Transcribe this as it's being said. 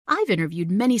I've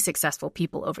interviewed many successful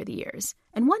people over the years,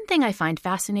 and one thing I find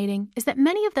fascinating is that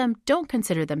many of them don't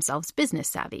consider themselves business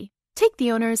savvy. Take the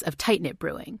owners of Tight Knit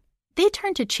Brewing. They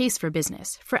turned to Chase for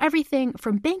Business for everything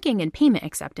from banking and payment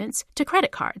acceptance to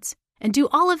credit cards, and do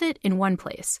all of it in one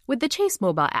place with the Chase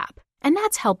mobile app. And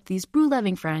that's helped these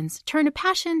brew-loving friends turn a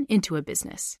passion into a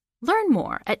business. Learn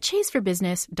more at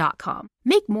chaseforbusiness.com.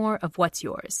 Make more of what's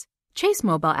yours. Chase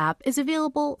mobile app is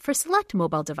available for select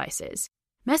mobile devices.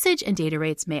 Message and data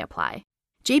rates may apply.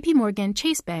 J.P. Morgan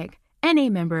Chase Bank, N.A.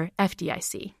 member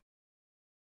FDIC.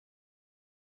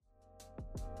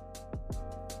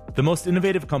 The most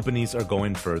innovative companies are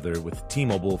going further with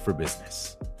T-Mobile for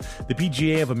Business. The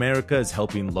PGA of America is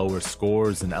helping lower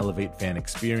scores and elevate fan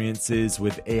experiences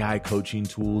with AI coaching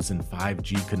tools and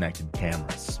 5G connected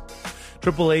cameras.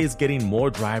 AAA is getting more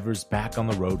drivers back on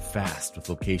the road fast with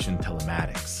location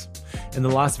telematics. And the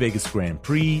Las Vegas Grand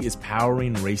Prix is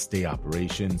powering race day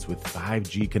operations with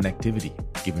 5G connectivity,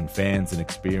 giving fans an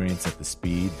experience at the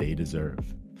speed they deserve.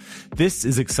 This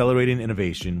is accelerating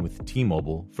innovation with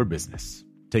T-Mobile for Business.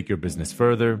 Take your business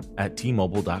further at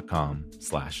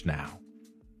T-Mobile.com/now.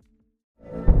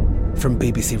 From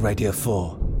BBC Radio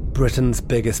 4, Britain's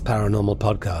biggest paranormal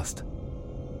podcast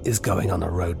is going on a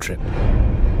road trip.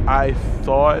 I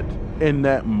thought in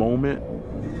that moment,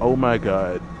 oh my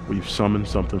God, we've summoned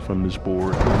something from this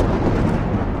board.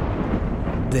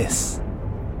 This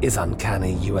is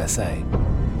Uncanny USA.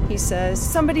 He says,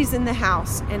 somebody's in the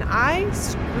house, and I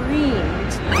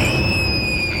screamed.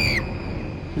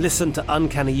 Listen to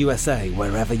Uncanny USA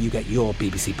wherever you get your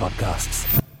BBC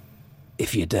podcasts,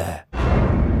 if you dare.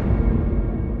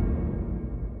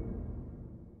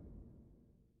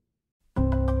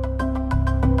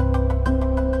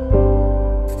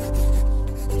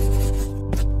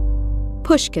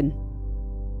 Pushkin.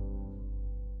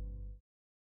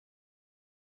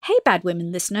 Hey Bad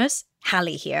Women listeners,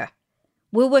 Hallie here.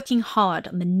 We're working hard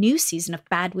on the new season of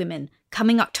Bad Women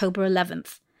coming October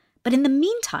 11th. But in the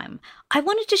meantime, I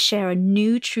wanted to share a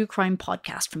new true crime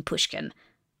podcast from Pushkin.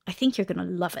 I think you're going to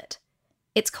love it.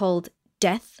 It's called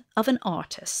Death of an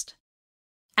Artist.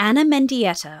 Anna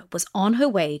Mendieta was on her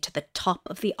way to the top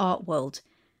of the art world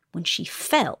when she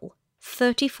fell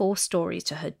 34 stories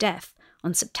to her death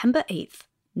on September 8th,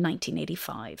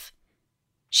 1985.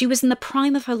 She was in the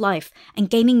prime of her life and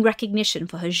gaining recognition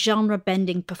for her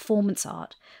genre-bending performance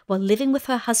art while living with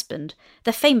her husband,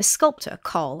 the famous sculptor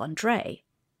Carl Andre.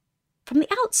 From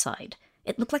the outside,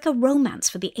 it looked like a romance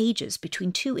for the ages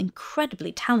between two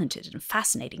incredibly talented and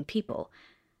fascinating people.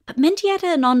 But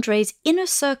Mendieta and Andre's inner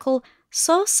circle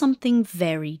saw something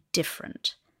very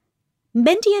different.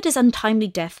 Mendieta's untimely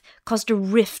death caused a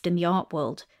rift in the art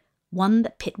world, one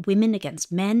that pit women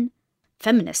against men,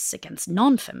 feminists against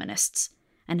non-feminists,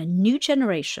 and a new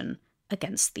generation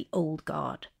against the old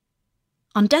guard.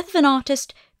 On Death of an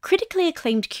Artist, critically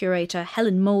acclaimed curator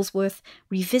Helen Molesworth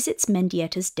revisits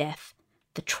Mendieta's death,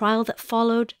 the trial that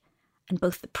followed, and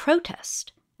both the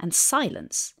protest and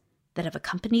silence that have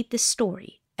accompanied this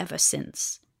story ever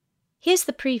since. Here's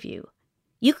the preview.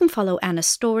 You can follow Anna's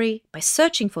story by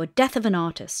searching for Death of an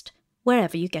Artist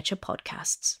wherever you get your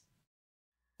podcasts.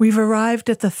 We've arrived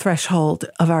at the threshold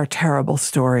of our terrible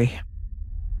story.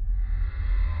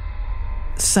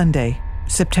 Sunday,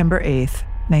 September 8th,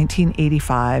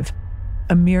 1985,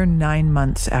 a mere 9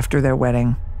 months after their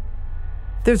wedding.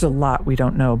 There's a lot we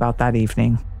don't know about that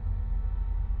evening.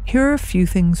 Here are a few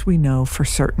things we know for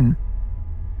certain.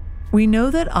 We know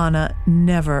that Anna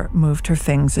never moved her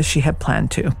things as she had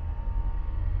planned to.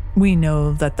 We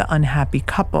know that the unhappy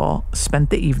couple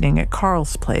spent the evening at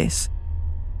Carl's place,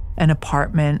 an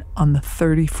apartment on the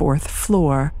 34th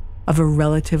floor of a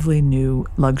relatively new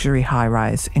luxury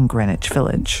high-rise in Greenwich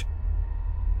Village.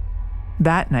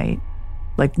 That night,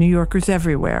 like New Yorkers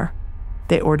everywhere,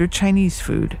 they ordered Chinese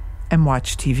food and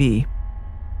watched TV.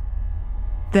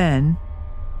 Then,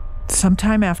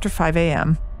 sometime after 5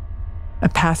 a.m., a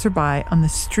passerby on the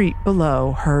street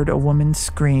below heard a woman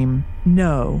scream,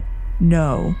 "No,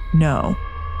 no, no."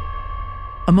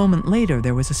 A moment later,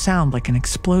 there was a sound like an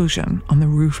explosion on the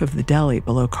roof of the deli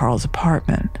below Carl's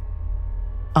apartment.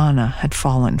 Anna had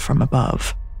fallen from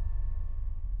above.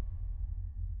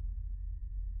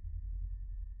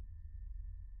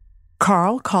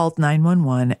 Carl called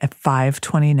 911 at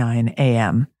 5:29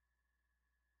 a.m.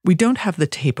 We don't have the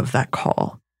tape of that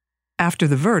call. After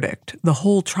the verdict, the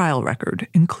whole trial record,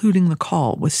 including the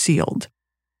call, was sealed.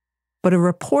 But a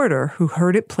reporter who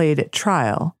heard it played at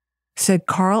trial said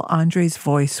Carl Andre's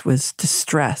voice was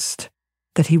distressed,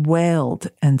 that he wailed,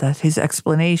 and that his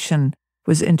explanation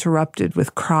was interrupted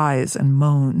with cries and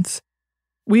moans.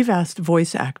 We've asked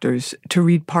voice actors to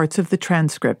read parts of the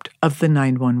transcript of the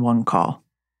 911 call.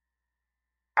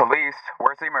 Southeast.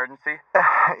 Where's the emergency?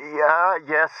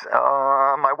 Yes.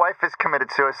 My wife has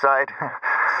committed suicide.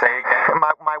 Say again.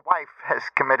 My wife has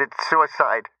committed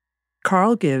suicide.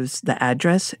 Carl gives the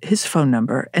address, his phone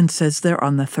number, and says they're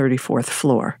on the 34th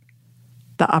floor.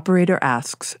 The operator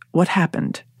asks what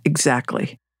happened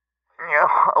exactly.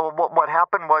 What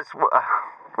happened was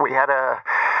we had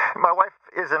my wife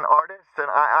is an artist,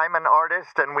 and I'm an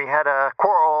artist, and we had a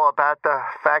quarrel about the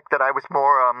fact that I was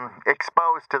more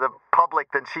exposed to the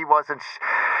public than she was, and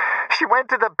she went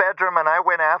to the bedroom, and I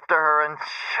went after her, and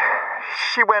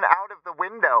she went out of the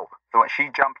window. So she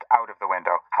jumped out of the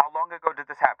window. How long ago did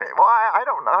this happen? Well, I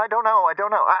don't know. I don't know.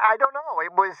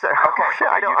 It was... Okay,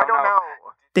 I don't know.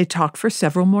 They talk for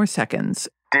several more seconds.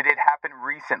 Did it happen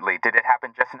recently? Did it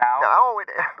happen just now? No,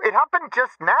 it happened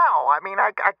just now. I mean,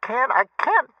 I can't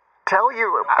tell you.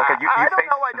 Okay, you I don't faced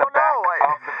know. I don't the back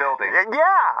know. of the building.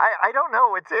 Yeah, I don't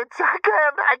know. It's I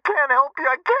can't help you.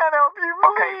 I can't help you.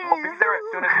 Please. Okay, we'll be there as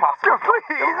soon as possible.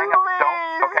 Please, Don't hang up.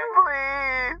 Don't. Okay.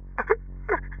 Please.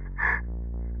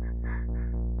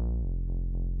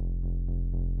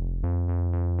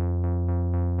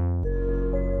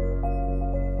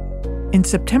 In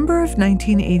September of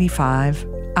 1985,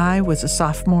 I was a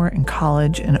sophomore in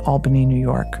college in Albany, New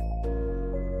York.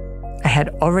 I had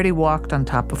already walked on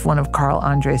top of one of Carl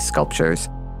Andre's sculptures.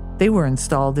 They were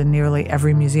installed in nearly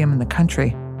every museum in the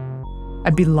country.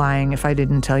 I'd be lying if I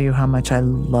didn't tell you how much I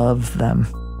love them.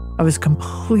 I was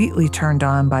completely turned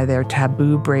on by their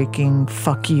taboo-breaking,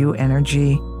 fuck you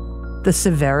energy. The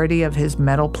severity of his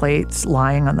metal plates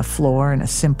lying on the floor in a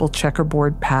simple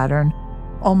checkerboard pattern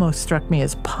almost struck me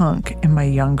as punk in my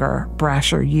younger,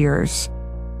 brasher years.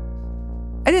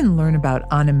 I didn't learn about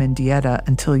Ana Mendieta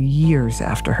until years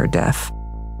after her death,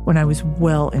 when I was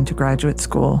well into graduate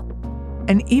school.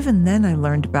 And even then I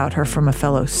learned about her from a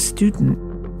fellow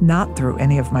student, not through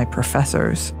any of my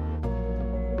professors.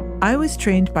 I was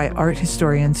trained by art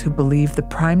historians who believed the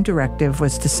prime directive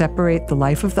was to separate the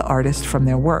life of the artist from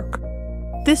their work.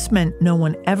 This meant no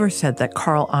one ever said that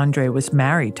Carl Andre was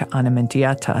married to Ana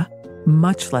Mendieta,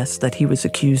 much less that he was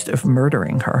accused of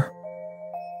murdering her.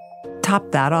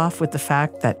 Top that off with the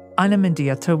fact that Ana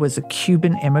Mendieta was a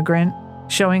Cuban immigrant,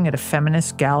 showing at a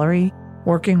feminist gallery,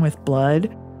 working with blood,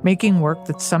 making work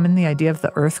that summoned the idea of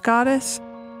the Earth Goddess.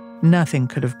 Nothing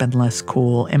could have been less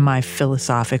cool in my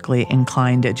philosophically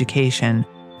inclined education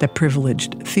that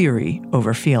privileged theory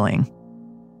over feeling.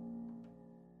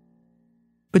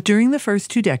 But during the first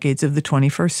 2 decades of the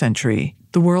 21st century,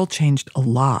 the world changed a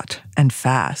lot and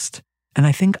fast. And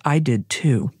I think I did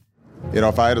too. You know,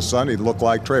 if I had a son, he'd look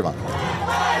like Trayvon.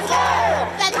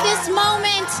 That this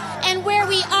moment and where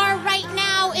we are right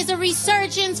now is a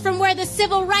resurgence from where the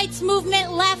civil rights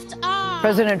movement left off.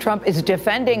 President Trump is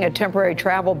defending a temporary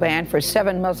travel ban for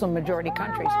 7 Muslim-majority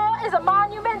countries. Is a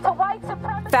monument to white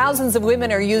supremacy. Thousands of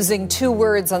women are using 2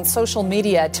 words on social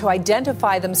media to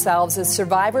identify themselves as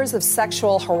survivors of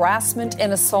sexual harassment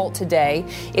and assault today.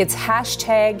 It's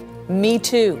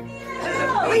 #MeToo.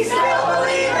 We still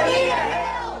believe in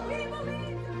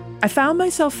I found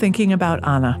myself thinking about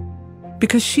Ana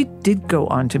because she did go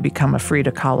on to become a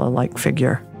Frida Kahlo-like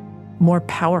figure, more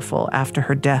powerful after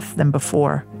her death than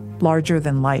before, larger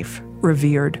than life,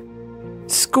 revered.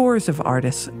 Scores of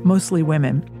artists, mostly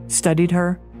women, studied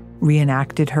her,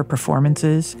 reenacted her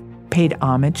performances, paid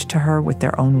homage to her with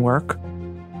their own work.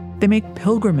 They make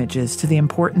pilgrimages to the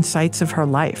important sites of her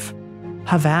life: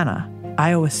 Havana,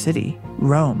 Iowa City,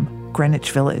 Rome,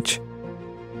 Greenwich Village.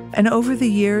 And over the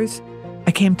years,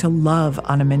 I came to love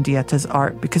Ana Mendieta's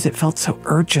art because it felt so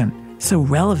urgent, so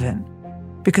relevant,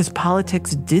 because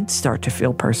politics did start to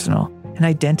feel personal and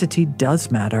identity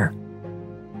does matter.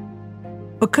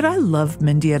 But could I love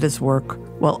Mendieta's work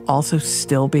while also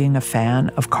still being a fan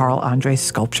of Carl Andre's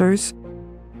sculptures?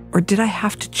 Or did I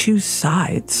have to choose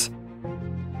sides?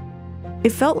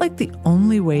 It felt like the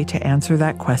only way to answer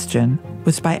that question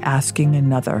was by asking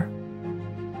another.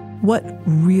 What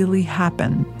really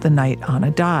happened the night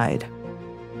Ana died?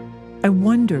 I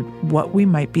wondered what we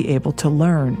might be able to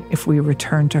learn if we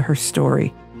returned to her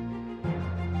story.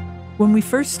 When we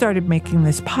first started making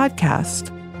this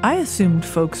podcast, I assumed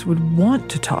folks would want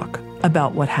to talk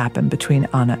about what happened between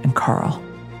Ana and Carl.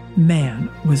 Man,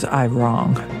 was I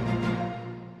wrong.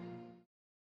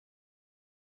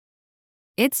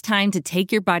 It's time to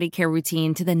take your body care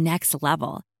routine to the next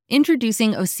level.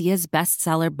 Introducing Osea's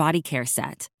bestseller body care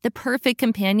set, the perfect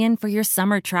companion for your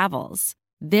summer travels.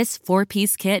 This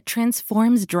 4-piece kit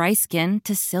transforms dry skin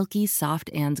to silky,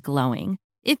 soft, and glowing.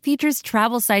 It features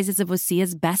travel sizes of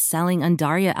Osea's best-selling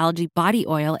Undaria algae body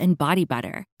oil and body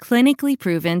butter, clinically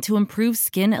proven to improve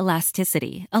skin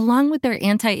elasticity, along with their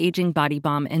anti-aging body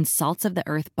balm and salts of the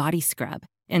earth body scrub.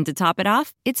 And to top it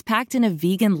off, it's packed in a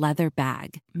vegan leather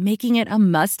bag, making it a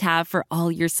must-have for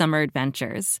all your summer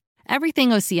adventures. Everything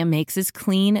Osea makes is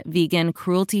clean, vegan,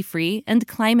 cruelty-free, and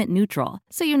climate-neutral,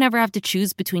 so you never have to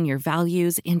choose between your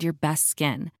values and your best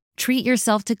skin. Treat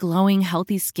yourself to glowing,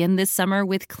 healthy skin this summer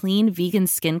with clean, vegan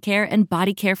skincare and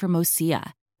body care from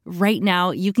Osea. Right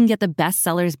now, you can get the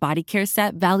Bestsellers Body Care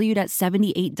Set valued at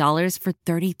 $78 for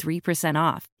 33%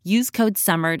 off. Use code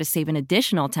SUMMER to save an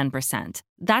additional 10%.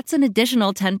 That's an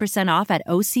additional 10% off at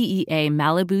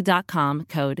OCEAMalibu.com,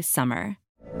 code SUMMER.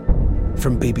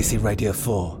 From BBC Radio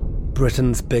 4,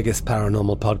 Britain's biggest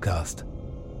paranormal podcast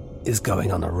is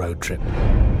going on a road trip.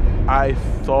 I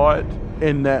thought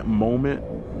in that moment,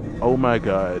 oh my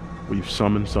God, we've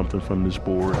summoned something from this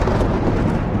board.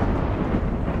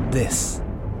 This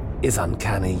is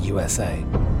Uncanny USA.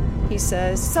 He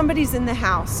says, somebody's in the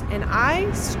house, and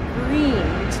I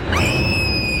screamed.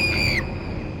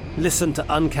 Listen to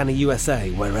Uncanny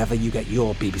USA wherever you get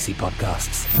your BBC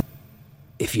podcasts,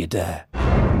 if you dare.